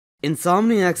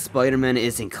Insomniac Spider-Man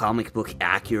isn't comic book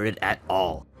accurate at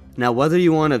all. Now, whether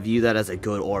you want to view that as a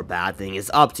good or bad thing is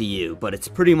up to you, but it's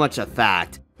pretty much a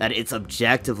fact that it's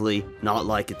objectively not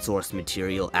like its source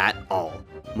material at all,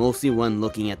 mostly when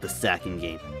looking at the second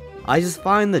game. I just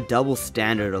find the double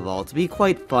standard of all to be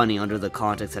quite funny under the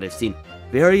context that I've seen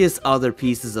various other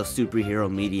pieces of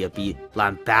superhero media be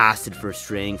lambasted for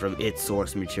straying from its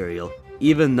source material,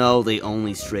 even though they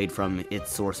only strayed from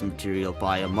its source material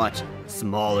by a much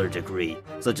smaller degree,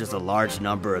 such as a large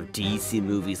number of DC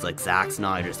movies like Zack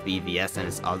Snyder's BVS and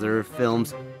his other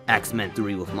films, X-Men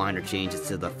 3 with minor changes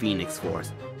to the Phoenix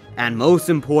Force, and most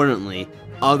importantly,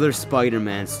 other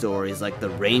Spider-Man stories like the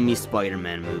Raimi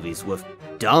Spider-Man movies with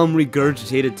dumb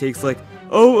regurgitated takes like,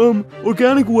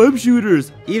 organic web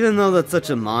shooters! Even though that's such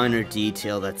a minor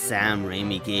detail that Sam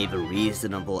Raimi gave a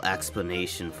reasonable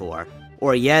explanation for.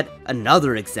 Or yet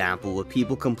another example with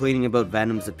people complaining about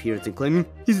Venom's appearance and claiming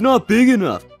he's not big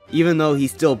enough, even though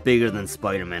he's still bigger than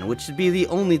Spider-Man, which should be the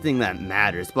only thing that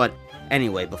matters. But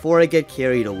anyway, before I get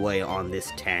carried away on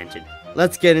this tangent,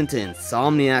 let's get into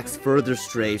Insomniac's further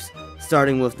strafes,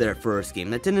 starting with their first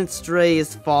game that didn't stray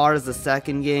as far as the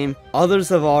second game. Others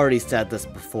have already said this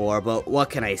before, but what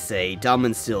can I say, dumb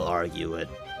and still argue it.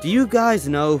 Do you guys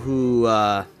know who,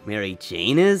 Mary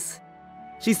Jane is?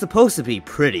 She's supposed to be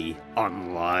pretty,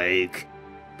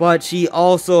 but she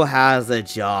also has a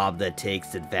job that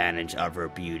takes advantage of her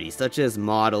beauty, such as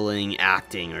modeling,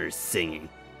 acting, or singing.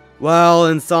 Well,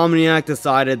 Insomniac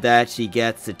decided that she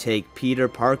gets to take Peter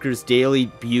Parker's daily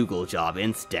bugle job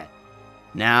instead.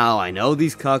 Now, I know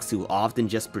these cucks who often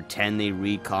just pretend they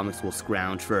read comics will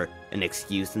scrounge for an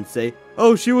excuse and say,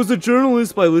 oh, she was a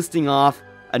journalist, by listing off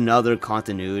another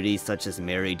continuity such as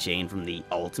Mary Jane from the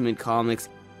Ultimate Comics,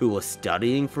 who was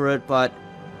studying for it, but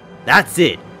that's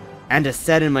it. And as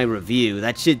said in my review,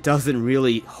 that shit doesn't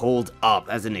really hold up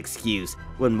as an excuse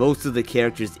when most of the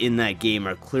characters in that game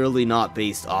are clearly not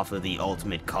based off of the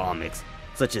Ultimate Comics,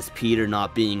 such as Peter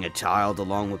not being a child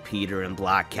along with Peter and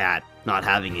Black Cat not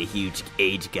having a huge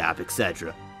age gap,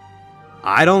 etc.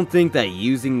 I don't think that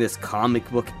using this comic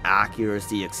book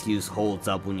accuracy excuse holds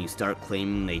up when you start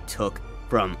claiming they took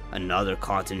from another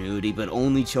continuity but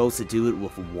only chose to do it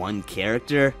with one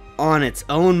character. On its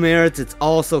own merits, it's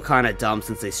also kinda dumb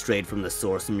since they strayed from the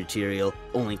source material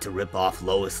only to rip off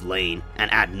Lois Lane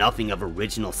and add nothing of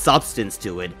original substance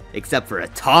to it except for a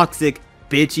toxic,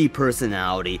 bitchy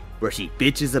personality where she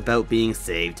bitches about being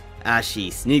saved as she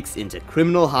sneaks into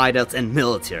criminal hideouts and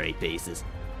military bases.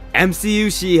 MCU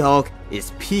She-Hulk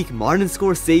is peak Martin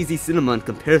Scorsese cinema in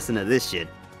comparison to this shit.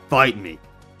 Fight me.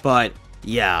 But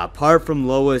yeah, apart from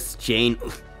Lois Jane,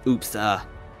 apart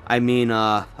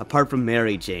from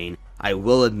Mary Jane, I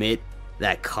will admit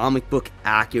that comic book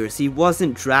accuracy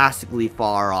wasn't drastically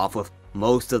far off with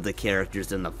most of the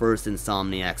characters in the first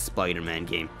Insomniac Spider-Man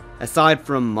game, aside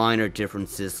from minor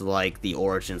differences like the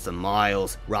origins of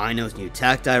Miles, Rhino's new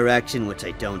tech direction, which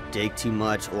I don't dig too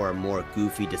much, or more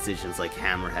goofy decisions like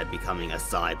Hammerhead becoming a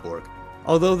cyborg.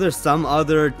 Although there's some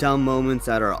other dumb moments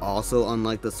that are also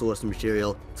unlike the source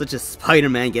material, such as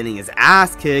Spider-Man getting his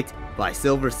ass kicked by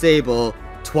Silver Sable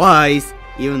twice,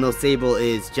 even though Sable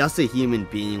is just a human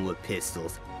being with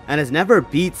pistols, and has never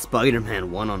beat Spider-Man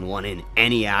one-on-one in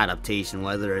any adaptation,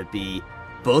 whether it be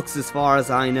books as far as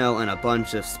I know, and a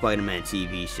bunch of Spider-Man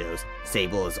TV shows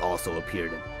Sable has also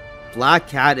appeared in. Black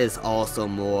Cat is also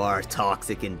more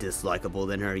toxic and dislikable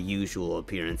than her usual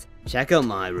appearance. Check out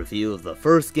my review of the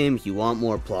first game if you want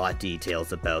more plot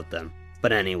details about them.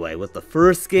 But anyway, with the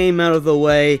first game out of the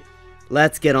way,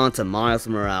 let's get on to Miles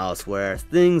Morales, where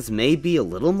things may be a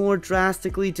little more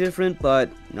drastically different, but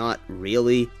not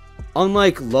really.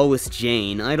 Unlike Lois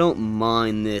Jane, I don't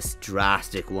mind this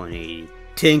drastic 180.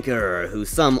 Tinkerer, who's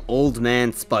some old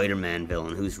man Spider-Man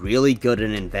villain who's really good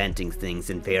at inventing things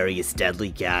and various deadly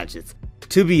gadgets.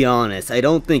 To be honest, I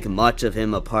don't think much of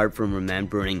him apart from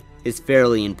remembering his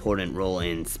fairly important role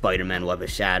in Spider-Man Web of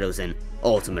Shadows and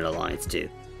Ultimate Alliance 2.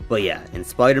 But yeah, in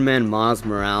Spider-Man Miles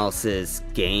Morales'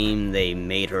 game, they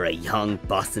made her a young,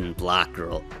 bustin' black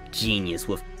girl, genius,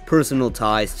 with personal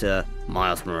ties to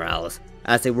Miles Morales,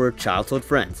 as they were childhood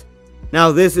friends.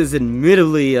 Now this is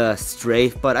admittedly a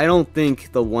strafe, but I don't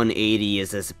think the 180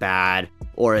 is as bad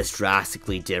or as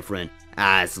drastically different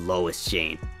as Lois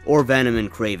Jane, or Venom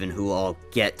and Kraven, who I'll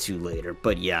get to later.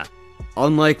 But yeah,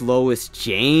 unlike Lois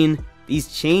Jane,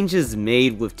 these changes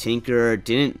made with Tinkerer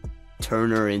didn't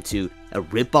turn her into a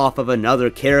ripoff of another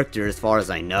character as far as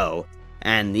I know,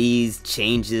 and these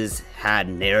changes had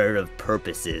narrative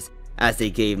purposes, as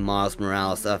they gave Miles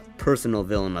Morales a personal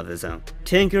villain of his own.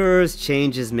 Tinker's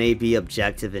changes may be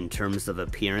objective in terms of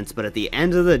appearance, but at the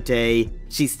end of the day,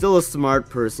 she's still a smart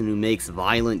person who makes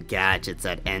violent gadgets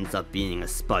that ends up being a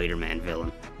Spider-Man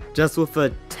villain, just with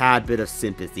a tad bit of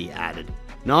sympathy added.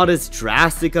 Not as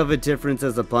drastic of a difference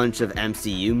as a bunch of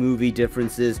MCU movie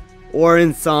differences, or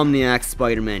Insomniac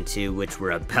Spider-Man 2, which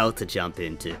we're about to jump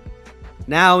into.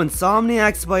 Now,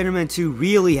 Insomniac Spider-Man 2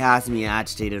 really has me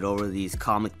agitated over these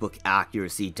comic book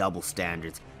accuracy double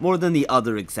standards, more than the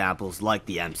other examples like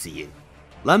the MCU.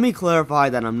 Let me clarify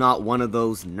that I'm not one of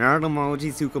those nerd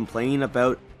emojis who complain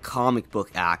about comic book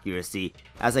accuracy,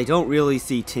 as I don't really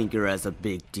see Tinker as a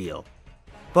big deal.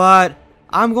 But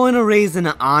I'm going to raise an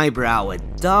eyebrow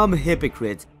at dumb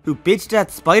hypocrites who bitched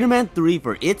at Spider-Man 3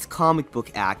 for its comic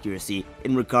book accuracy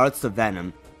in regards to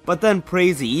Venom, but then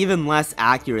praise the even less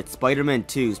accurate Spider-Man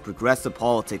 2's progressive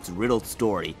politics riddled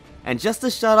story. And just to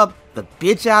shut up the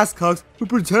bitch-ass cucks who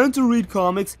pretend to read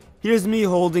comics, here's me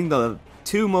holding the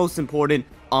two most important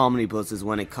omnibuses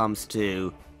when it comes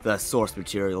to the source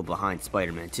material behind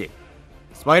Spider-Man 2.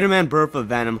 Spider-Man Birth of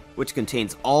Venom, which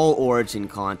contains all origin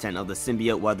content of the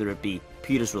symbiote, whether it be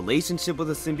Peter's relationship with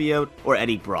the symbiote or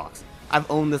Eddie Brock's. I've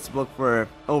owned this book for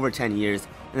over 10 years,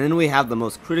 and then we have the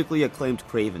most critically acclaimed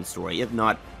Kraven story, if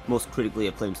not most critically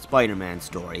acclaimed Spider-Man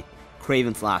story,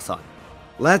 Kraven's Last Hunt.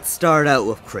 Let's start out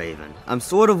with Kraven. I'm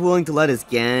sort of willing to let his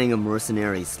gang of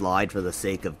mercenaries slide for the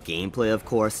sake of gameplay, of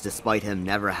course, despite him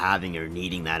never having or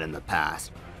needing that in the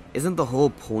past. Isn't the whole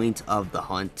point of the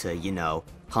hunt to, you know,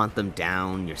 hunt them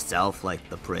down yourself like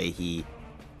the prey he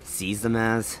sees them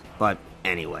as? But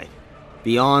anyway,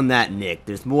 beyond that, Nick,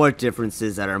 there's more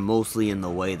differences that are mostly in the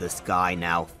way this guy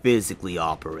now physically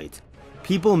operates.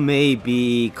 People may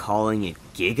be calling it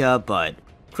Giga, but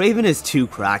Kraven is too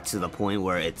cracked to the point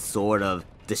where it sort of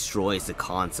destroys the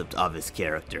concept of his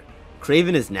character.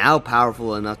 Kraven is now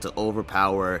powerful enough to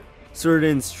overpower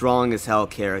certain strong as hell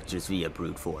characters via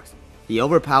brute force. He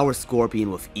overpowers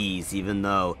Scorpion with ease, even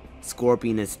though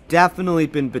Scorpion has definitely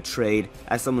been betrayed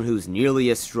as someone who's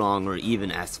nearly as strong or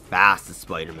even as fast as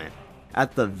Spider-Man.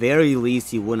 At the very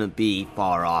least, he wouldn't be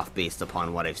far off based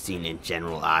upon what I've seen in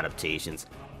general adaptations,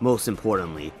 most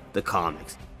importantly, the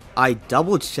comics. I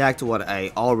double checked what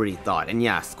I already thought, and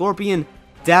yeah, Scorpion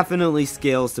definitely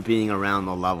scales to being around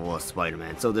the level of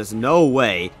Spider-Man, so there's no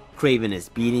way Kraven is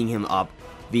beating him up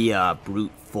via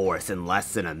brute force in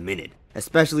less than a minute,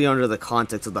 especially under the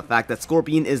context of the fact that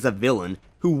Scorpion is a villain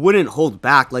who wouldn't hold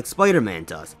back like Spider-Man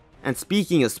does. And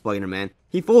speaking of Spider-Man,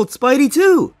 he folds Spidey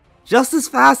too, just as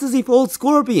fast as he folds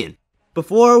Scorpion.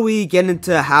 Before we get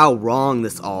into how wrong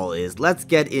this all is, let's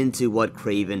get into what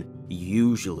Kraven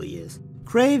usually is.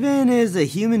 Kraven is a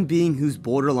human being who's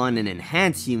borderline an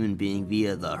enhanced human being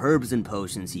via the herbs and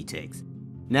potions he takes.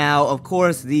 Now, of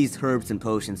course, these herbs and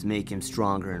potions make him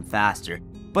stronger and faster,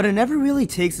 but it never really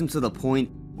takes him to the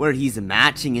point where he's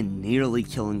matching and nearly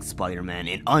killing Spider-Man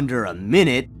in under a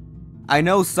minute. I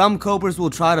know some copers will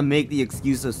try to make the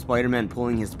excuse of Spider-Man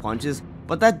pulling his punches,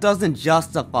 but that doesn't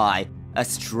justify a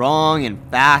strong and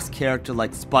fast character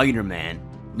like Spider-Man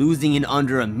losing in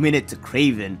under a minute to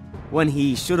Kraven when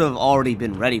he should have already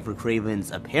been ready for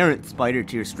Kraven's apparent spider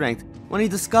tier strength when he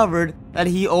discovered that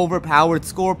he overpowered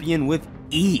Scorpion with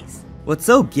ease. What's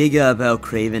so giga about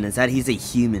Kraven is that he's a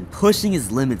human pushing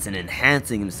his limits and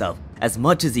enhancing himself as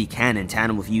much as he can in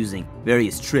tandem with using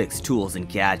various tricks, tools, and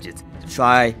gadgets to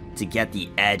try to get the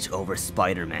edge over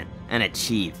Spider-Man and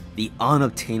achieve the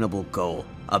unobtainable goal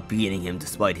of beating him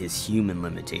despite his human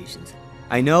limitations.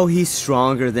 I know he's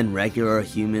stronger than regular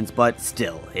humans, but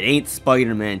still, it ain't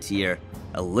Spider-Man tier,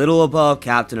 a little above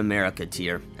Captain America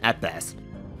tier, at best.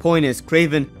 Point is,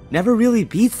 Kraven never really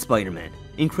beats Spider-Man.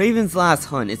 In Kraven's Last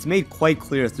Hunt, it's made quite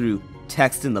clear through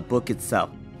text in the book itself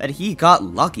that he got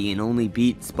lucky and only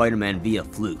beat Spider-Man via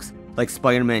flukes, like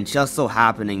Spider-Man just so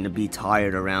happening to be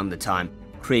tired around the time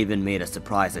Kraven made a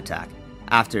surprise attack.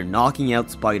 After knocking out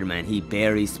Spider-Man, he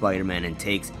buries Spider-Man and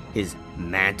takes his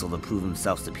mantle to prove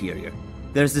himself superior.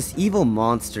 There's this evil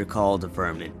monster called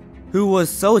Vermin, who was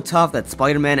so tough that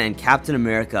Spider-Man and Captain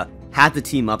America had to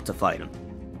team up to fight him.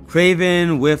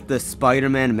 Kraven, with the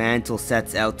Spider-Man mantle,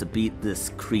 sets out to beat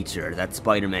this creature that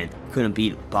Spider-Man couldn't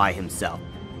beat by himself,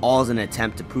 all as an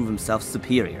attempt to prove himself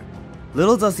superior.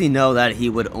 Little does he know that he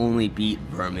would only beat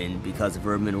Vermin because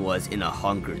Vermin was in a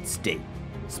hungered state.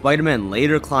 Spider-Man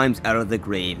later climbs out of the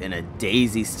grave in a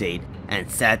daisy state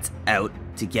and sets out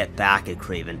to get back at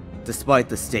Kraven, despite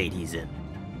the state he's in.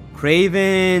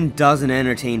 Kraven doesn't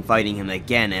entertain fighting him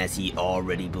again as he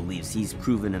already believes he's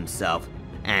proven himself,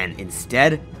 and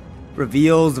instead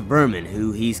reveals Vermin,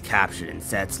 who he's captured, and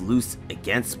sets loose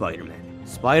against Spider-Man.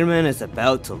 Spider-Man is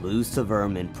about to lose to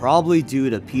Vermin, probably due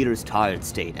to Peter's tired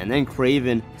state, and then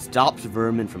Kraven stops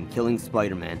Vermin from killing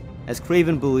Spider-Man, as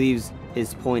Kraven believes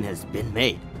his point has been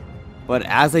made. But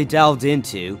as I delved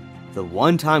into, the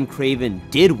one time Kraven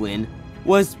did win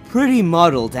was pretty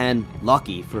muddled and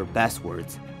lucky for best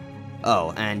words.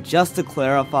 Oh, and just to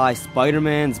clarify,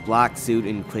 Spider-Man's black suit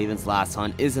in Kraven's Last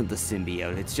Hunt isn't the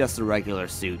symbiote, it's just a regular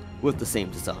suit with the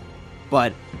same design.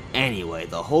 But anyway,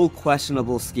 the whole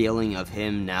questionable scaling of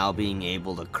him now being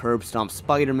able to curb stomp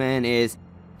Spider-Man is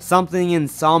something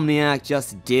Insomniac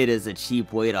just did as a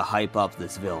cheap way to hype up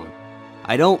this villain.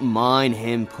 I don't mind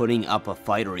him putting up a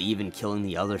fight or even killing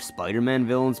the other Spider-Man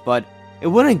villains, but it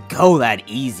wouldn't go that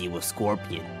easy with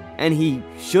Scorpion, and he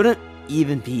shouldn't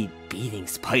even be beating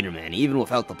Spider-Man, even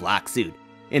without the black suit,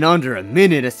 in under a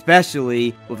minute,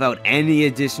 especially without any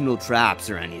additional traps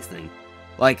or anything.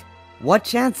 Like, what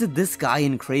chance did this guy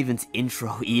in Kraven's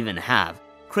intro even have?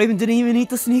 Kraven didn't even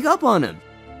need to sneak up on him.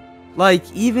 Like,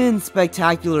 even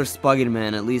Spectacular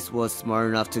Spider-Man at least was smart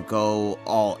enough to go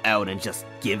all out and just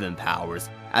give him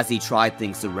powers, as he tried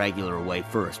things the regular way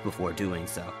first before doing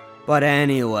so. But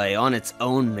anyway, on its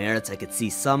own merits, I could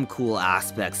see some cool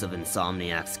aspects of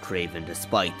Insomniac's Kraven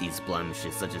despite these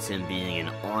blemishes, such as him being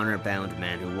an honor-bound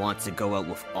man who wants to go out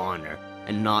with honor,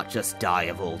 and not just die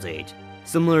of old age,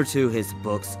 similar to his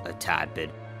books a tad bit.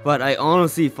 But I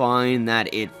honestly find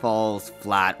that it falls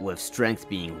flat with strength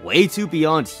being way too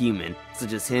beyond human,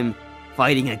 such as him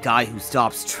fighting a guy who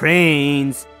stops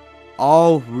trains.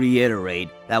 I'll reiterate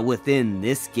that within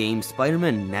this game,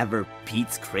 Spider-Man never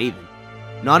beats Kraven.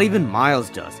 Not even Miles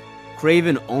does.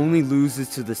 Kraven only loses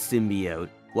to the symbiote,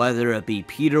 whether it be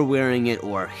Peter wearing it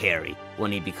or Harry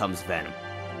when he becomes Venom.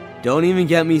 Don't even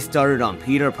get me started on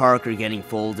Peter Parker getting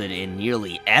folded in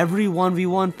nearly every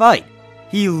 1v1 fight.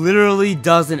 He literally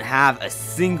doesn't have a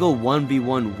single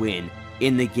 1v1 win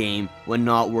in the game when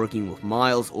not working with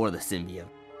Miles or the symbiote.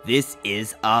 This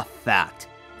is a fact.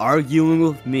 Arguing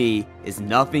with me is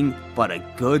nothing but a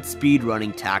good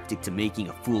speedrunning tactic to making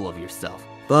a fool of yourself.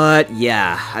 But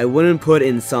yeah, I wouldn't put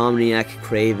Insomniac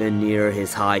Kraven near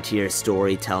his high-tier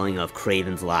storytelling of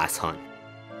Kraven's Last Hunt.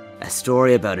 A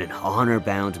story about an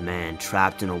honor-bound man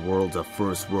trapped in a world of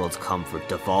first world comfort,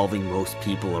 devolving most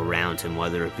people around him,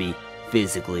 whether it be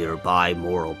physically or by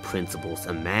moral principles.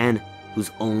 A man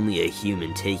who's only a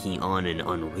human taking on an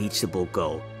unreachable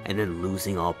goal and then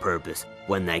losing all purpose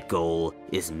when that goal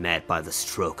is met by the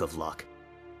stroke of luck.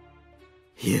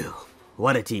 Phew,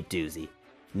 what a deep doozy.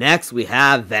 Next we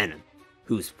have Venom,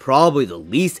 who's probably the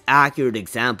least accurate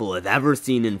example I've ever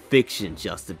seen in fiction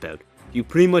just about. You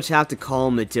pretty much have to call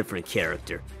him a different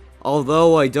character.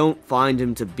 Although I don't find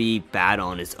him to be bad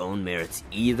on his own merits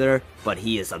either, but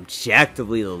he is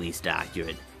objectively the least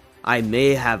accurate. I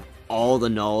may have all the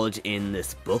knowledge in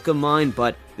this book of mine,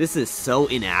 but this is so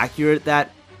inaccurate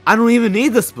that I don't even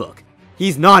need this book.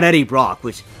 He's not Eddie Brock,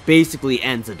 which basically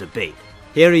ends a debate.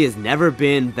 Harry has never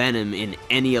been Venom in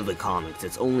any of the comics.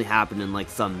 It's only happened in like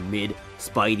some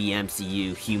mid-Spidey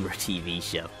MCU humor TV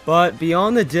show. But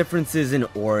beyond the differences in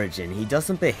origin, he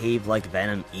doesn't behave like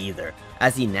Venom either,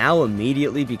 as he now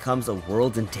immediately becomes a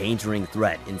world-endangering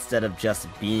threat instead of just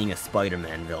being a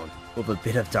Spider-Man villain with a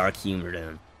bit of dark humor to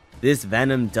him. This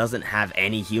Venom doesn't have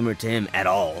any humor to him at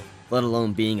all, let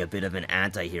alone being a bit of an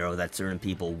anti-hero that certain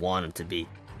people want him to be.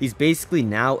 He's basically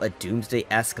now a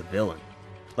Doomsday-esque villain.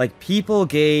 Like, people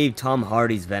gave Tom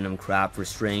Hardy's Venom crap for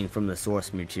straying from the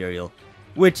source material,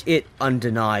 which it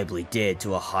undeniably did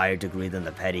to a higher degree than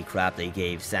the petty crap they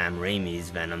gave Sam Raimi's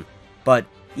Venom, but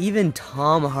even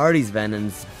Tom Hardy's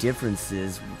Venom's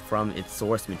differences from its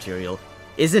source material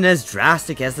isn't as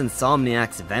drastic as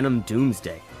Insomniac's Venom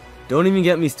Doomsday. Don't even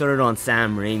get me started on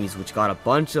Sam Raimi's, which got a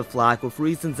bunch of flack with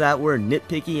reasons that were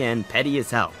nitpicky and petty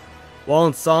as hell, while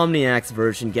Insomniac's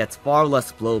version gets far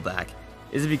less blowback.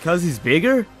 Is it because he's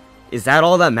bigger? Is that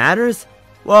all that matters?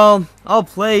 Well, I'll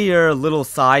play your little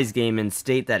size game and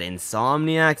state that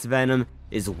Insomniac's Venom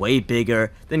is way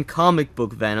bigger than comic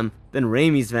book Venom, than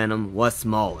Raimi's Venom was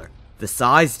smaller. The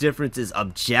size difference is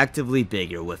objectively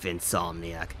bigger with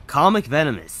Insomniac. Comic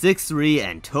Venom is 6'3"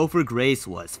 and Topher Grace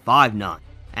was 5'9",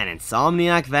 and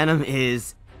Insomniac Venom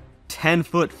is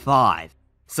 10'5".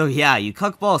 So yeah, you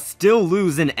cuckballs still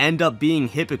lose and end up being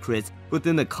hypocrites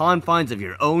within the confines of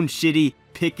your own shitty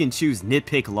pick-and-choose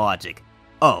nitpick logic.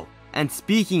 Oh, and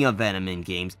speaking of Venom in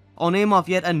games, I'll name off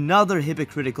yet another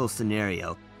hypocritical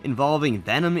scenario involving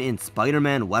Venom in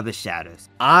Spider-Man Web of Shadows.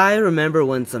 I remember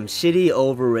when some shitty,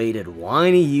 overrated,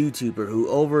 whiny YouTuber who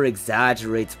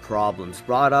over-exaggerates problems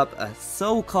brought up a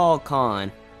so-called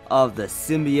con of the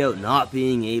symbiote not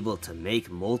being able to make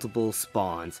multiple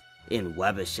spawns in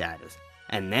Web of Shadows.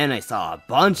 and then I saw a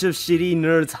bunch of shitty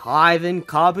nerds hive and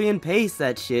copy and paste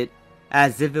that shit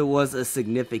as if it was a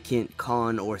significant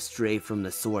con or stray from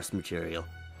the source material.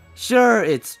 Sure,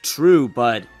 it's true,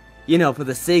 but you know, for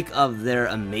the sake of their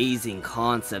amazing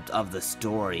concept of the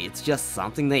story, it's just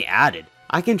something they added.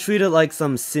 I can treat it like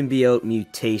some symbiote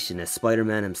mutation, as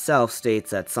Spider-Man himself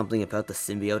states that something about the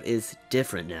symbiote is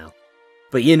different now.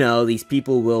 But you know, these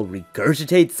people will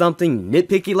regurgitate something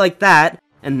nitpicky like that,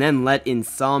 and then let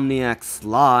Insomniac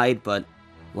slide, but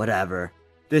whatever.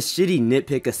 This shitty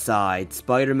nitpick aside,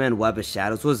 Spider-Man Web of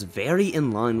Shadows was very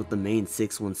in line with the main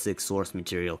 616 source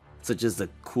material, such as the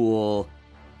cool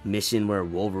mission where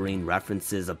Wolverine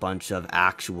references a bunch of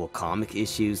actual comic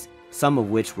issues, some of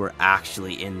which were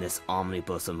actually in this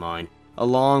omnibus of mine,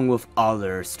 along with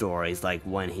other stories like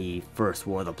when he first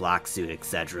wore the black suit,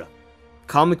 etc.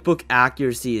 Comic book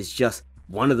accuracy is just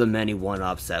one of the many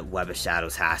one-ups that Web of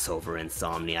Shadows has over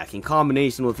Insomniac, in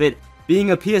combination with it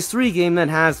being a PS3 game that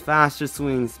has faster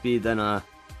swing speed than a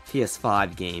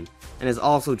PS5 game, and is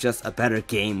also just a better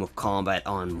game with combat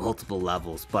on multiple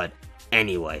levels. But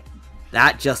anyway,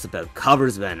 that just about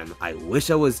covers Venom. I wish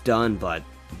I was done, but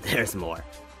there's more.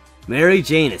 Mary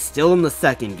Jane is still in the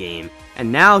second game,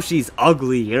 and now she's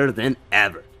uglier than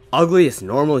ever. Ugliest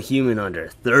normal human under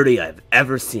 30 I've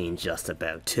ever seen, just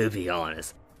about, to be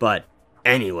honest. But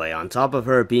anyway, on top of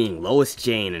her being Lois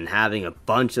Jane and having a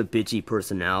bunch of bitchy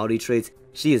personality traits,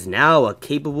 she is now a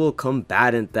capable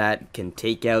combatant that can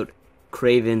take out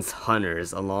Kraven's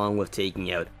hunters, along with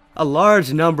taking out a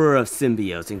large number of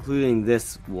symbiotes, including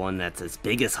this one that's as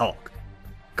big as Hulk.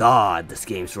 God, this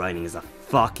game's writing is a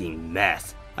fucking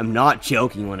mess. I'm not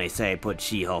joking when I say I put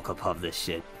She-Hulk above this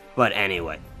shit. But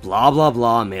anyway, blah blah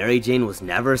blah, Mary Jane was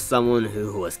never someone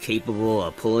who was capable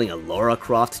of pulling a Lara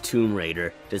Croft Tomb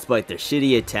Raider, despite their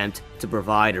shitty attempt to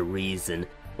provide a reason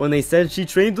when they said she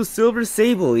trained with Silver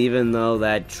Sable, even though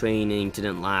that training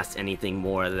didn't last anything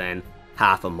more than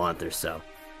half a month or so.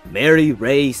 Mary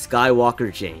Ray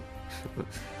Skywalker Jane.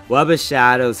 Web of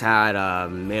Shadows had a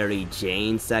Mary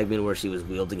Jane segment where she was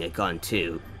wielding a gun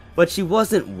too, but she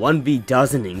wasn't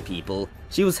 1v-dozening people,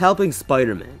 she was helping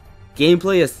Spider-Man.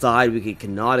 Gameplay aside, we could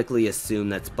canonically assume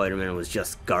that Spider-Man was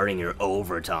just guarding her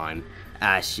overtime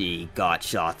as she got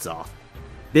shots off.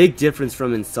 Big difference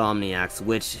from Insomniac's,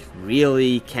 which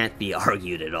really can't be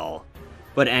argued at all.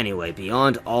 But anyway,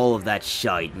 beyond all of that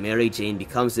shite, Mary Jane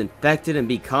becomes infected and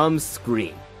becomes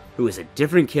Scream, who is a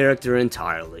different character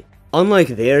entirely. Unlike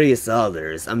various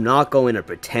others, I'm not going to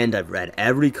pretend I've read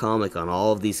every comic on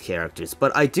all of these characters,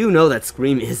 but I do know that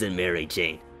Scream isn't Mary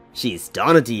Jane. She's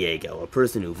Donna Diego, a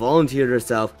person who volunteered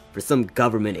herself for some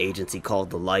government agency called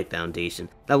the Life Foundation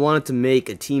that wanted to make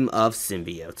a team of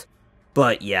symbiotes.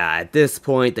 But yeah, at this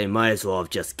point they might as well have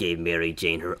just gave Mary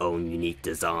Jane her own unique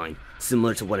design,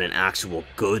 similar to what an actual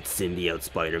good symbiote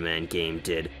Spider-Man game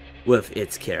did with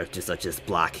its characters such as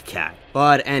Black Cat.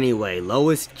 But anyway,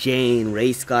 Lois Jane, Ray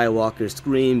Skywalker,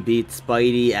 Scream beats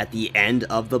Spidey at the end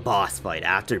of the boss fight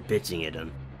after bitching at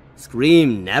him.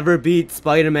 Scream never beat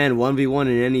Spider-Man 1v1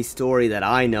 in any story that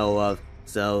I know of,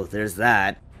 so there's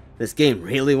that. This game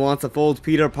really wants to fold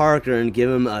Peter Parker and give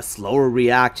him a slower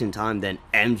reaction time than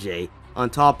MJ,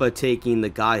 on top of taking the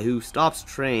guy who stops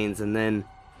trains and then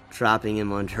trapping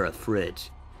him under a fridge.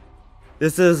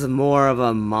 This is more of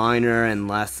a minor and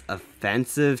less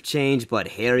offensive change, but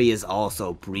Harry is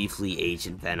also briefly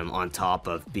Agent Venom on top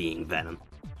of being Venom.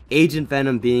 Agent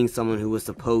Venom being someone who was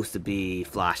supposed to be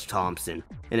Flash Thompson,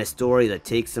 in a story that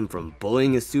takes him from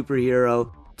bullying a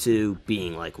superhero to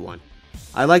being like one.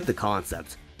 I like the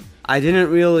concept. I didn't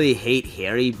really hate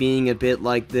Harry being a bit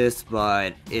like this,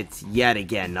 but it's yet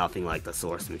again nothing like the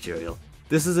source material.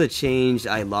 This is a change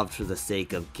I loved for the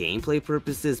sake of gameplay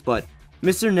purposes, but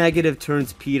Mr. Negative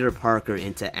turns Peter Parker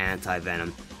into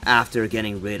Anti-Venom after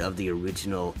getting rid of the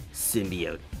original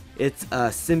symbiote. It's a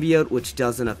symbiote which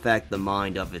doesn't affect the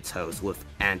mind of its host, with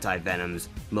Anti-Venom's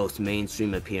most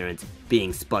mainstream appearance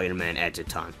being Spider-Man Edge of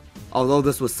Time. Although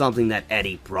this was something that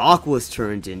Eddie Brock was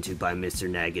turned into by Mr.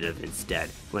 Negative instead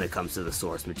when it comes to the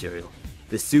source material.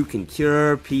 The suit can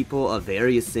cure people of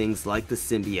various things like the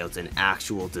symbiotes and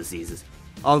actual diseases,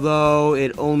 although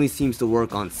it only seems to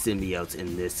work on symbiotes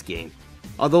in this game.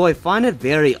 Although I find it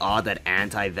very odd that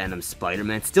Anti-Venom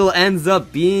Spider-Man still ends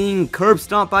up being curb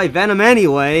stomped by Venom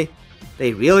anyway.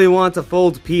 They really want to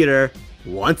fold Peter,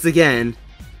 once again.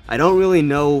 I don't really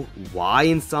know why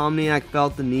Insomniac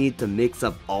felt the need to mix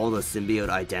up all the symbiote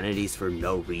identities for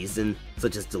no reason,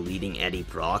 such as deleting Eddie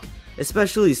Brock,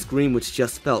 especially Scream, which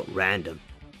just felt random.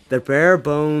 The bare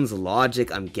bones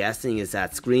logic I'm guessing is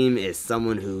that Scream is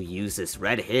someone who uses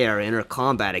red hair in her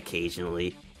combat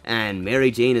occasionally, and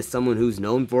Mary Jane is someone who's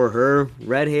known for her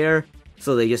red hair.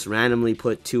 so they just randomly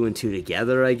put 2 and 2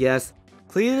 together, I guess.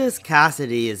 Cletus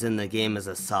Cassidy is in the game as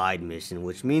a side mission,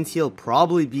 which means he'll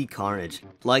probably be Carnage,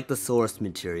 like the source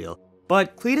material.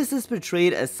 But Cletus is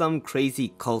portrayed as some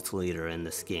crazy cult leader in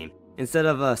this game, instead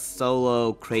of a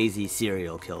solo crazy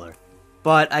serial killer.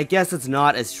 But I guess it's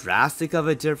not as drastic of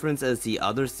a difference as the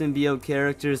other symbiote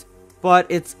characters, but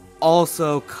it's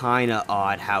also kinda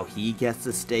odd how he gets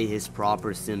to stay his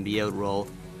proper symbiote role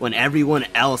when everyone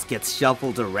else gets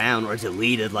shuffled around or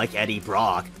deleted like Eddie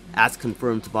Brock, as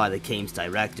confirmed by the game's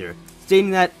director,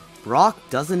 stating that Brock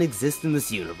doesn't exist in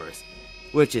this universe.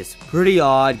 Which is pretty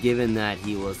odd given that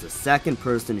he was the second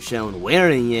person shown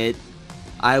wearing it.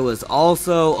 I was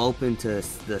also open to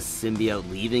the symbiote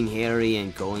leaving Harry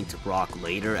and going to Brock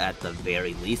later at the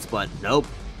very least, but nope,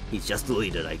 he's just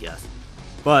deleted, I guess.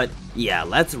 But yeah,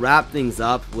 let's wrap things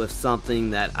up with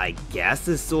something that I guess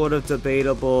is sort of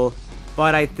debatable,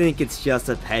 but I think it's just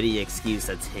a petty excuse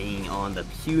that's hanging on the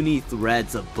puny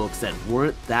threads of books that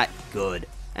weren't that good,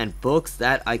 and books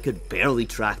that I could barely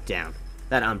track down,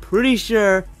 that I'm pretty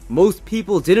sure most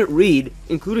people didn't read,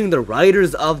 including the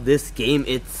writers of this game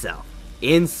itself.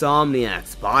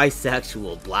 Insomniac's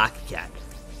bisexual black cat,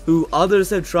 who others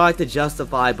have tried to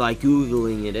justify by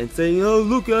googling it and saying, oh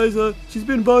look guys, she's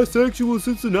been bisexual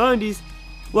since the 90s.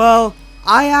 Well,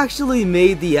 I actually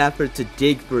made the effort to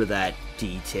dig for that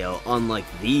detail, unlike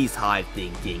these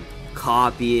hive-thinking,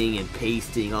 copying and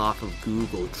pasting off of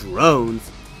Google drones.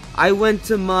 I went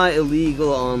to my illegal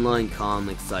online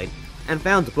comic site and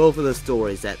found both of the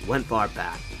stories that went far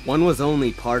back. One was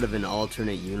only part of an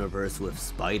alternate universe with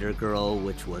Spider-Girl,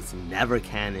 which was never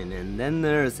canon, and then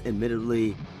there's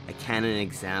admittedly a canon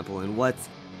example in what's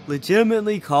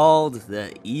legitimately called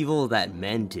the evil that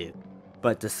men do.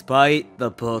 But despite the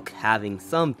book having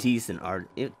some decent art,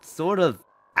 it's sort of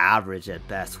average at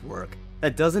best work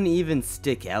that doesn't even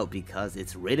stick out because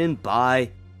it's written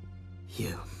by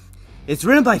you. It's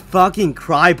written by fucking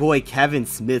cryboy Kevin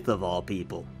Smith of all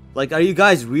people. Like, are you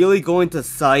guys really going to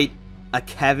cite a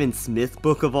Kevin Smith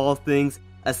book of all things?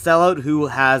 A sellout who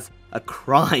has a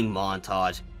crying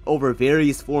montage over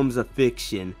various forms of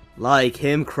fiction, like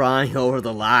him crying over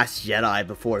The Last Jedi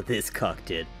before this cuck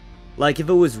did. Like, if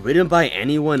it was written by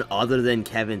anyone other than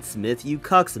Kevin Smith, you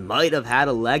cucks might have had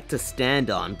a leg to stand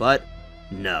on, but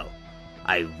no.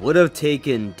 I would have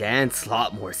taken Dan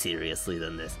Slott more seriously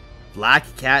than this. Black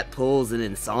Cat pulls an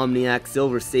Insomniac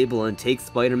Silver Sable and takes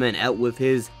Spider-Man out with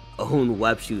his own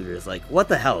web shooters. Like, what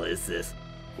the hell is this?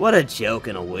 What a joke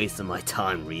and a waste of my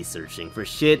time researching for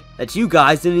shit that you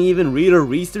guys didn't even read or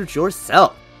research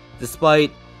yourself,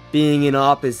 despite being in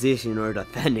opposition or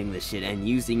defending the shit and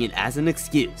using it as an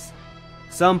excuse.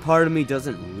 Some part of me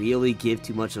doesn't really give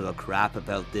too much of a crap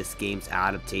about this game's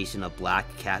adaptation of Black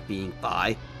Cat being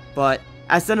bi, but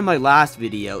as said in my last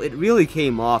video, it really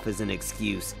came off as an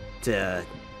excuse to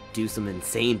do some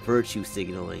insane virtue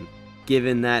signaling,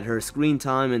 given that her screen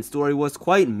time and story was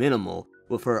quite minimal,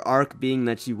 with her arc being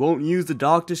that she won't use the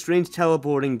Doctor Strange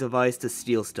teleporting device to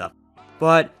steal stuff,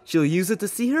 but she'll use it to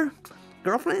see her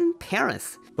girlfriend in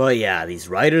Paris. But yeah, these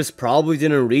writers probably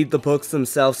didn't read the books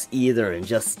themselves either and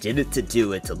just did it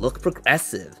to look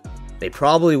progressive. They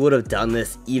probably would have done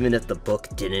this even if the book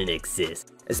didn't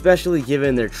exist, especially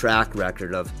given their track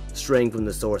record of straying from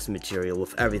the source material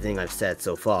with everything I've said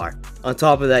so far. On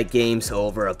top of that game's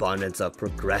overabundance of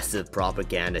progressive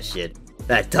propaganda shit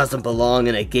that doesn't belong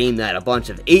in a game that a bunch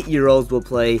of 8-year-olds will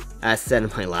play, as said in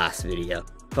my last video.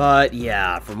 But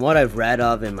yeah, from what I've read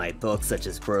of in my books such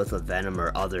as Birth of Venom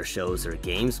or other shows or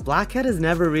games, Black Cat has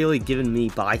never really given me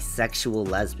bisexual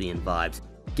lesbian vibes,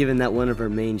 given that one of her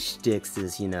main shticks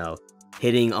is, you know,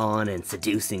 hitting on and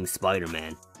seducing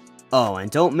Spider-Man. Oh,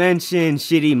 and don't mention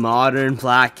shitty modern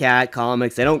Black Cat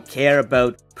comics. I don't care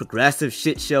about progressive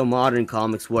shitshow modern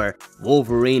comics where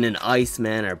Wolverine and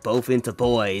Iceman are both into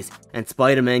boys, and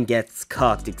Spider-Man gets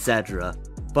cucked, etc.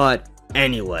 But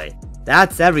anyway,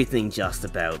 that's everything just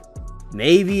about.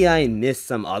 Maybe I missed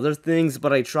some other things,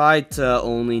 but I tried to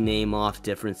only name off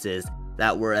differences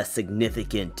that were a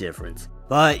significant difference.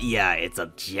 But yeah, it's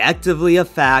objectively a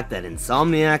fact that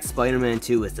Insomniac Spider-Man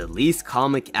 2 is the least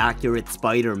comic accurate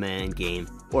Spider-Man game,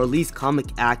 or least comic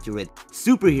accurate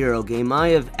superhero game I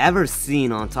have ever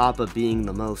seen, on top of being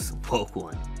the most woke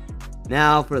one.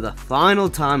 Now, for the final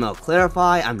time, I'll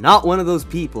clarify, I'm not one of those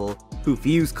people who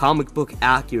views comic book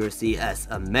accuracy as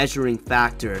a measuring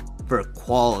factor for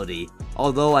quality,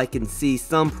 although I can see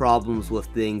some problems with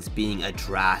things being a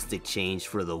drastic change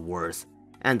for the worse.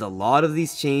 And a lot of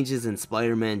these changes in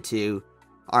Spider-Man 2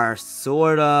 are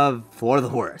sort of for the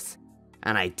worse.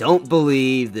 And I don't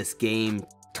believe this game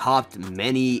topped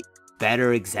many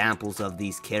better examples of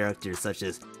these characters, such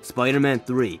as Spider-Man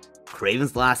 3,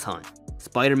 Kraven's Last Hunt,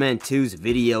 Spider-Man 2's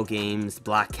video games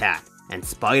Black Cat, and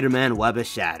Spider-Man Web of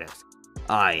Shadows.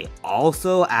 I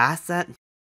also ask that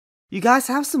you guys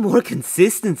have some more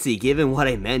consistency given what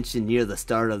I mentioned near the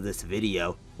start of this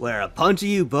video, where a bunch of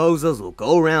you bozos will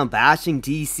go around bashing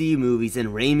DC movies and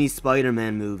Raimi's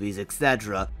Spider-Man movies,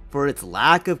 etc. for its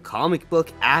lack of comic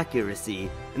book accuracy,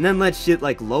 and then let shit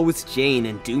like Lois Jane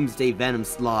and Doomsday Venom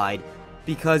slide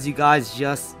because you guys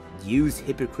just use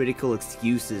hypocritical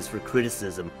excuses for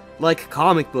criticism, like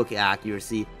comic book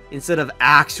accuracy, instead of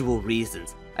actual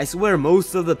reasons. I swear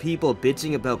most of the people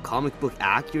bitching about comic book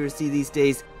accuracy these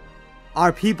days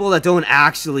are people that don't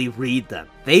actually read them.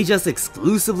 They just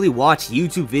exclusively watch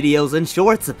YouTube videos and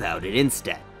shorts about it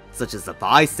instead, such as the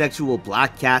bisexual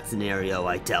Black Cat scenario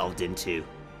I delved into.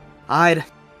 I'd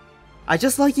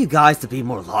just like you guys to be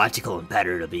more logical and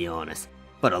better, to be honest.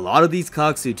 But a lot of these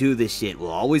cucks who do this shit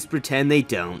will always pretend they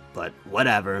don't, but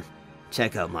whatever.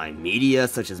 Check out my media,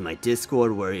 such as my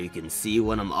Discord, where you can see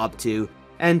what I'm up to,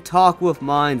 and talk with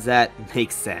minds that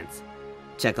make sense.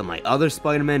 Check out my other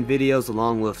Spider-Man videos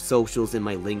along with socials in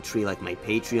my link tree like my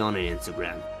Patreon and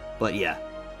Instagram. But yeah,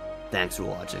 thanks for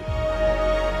watching.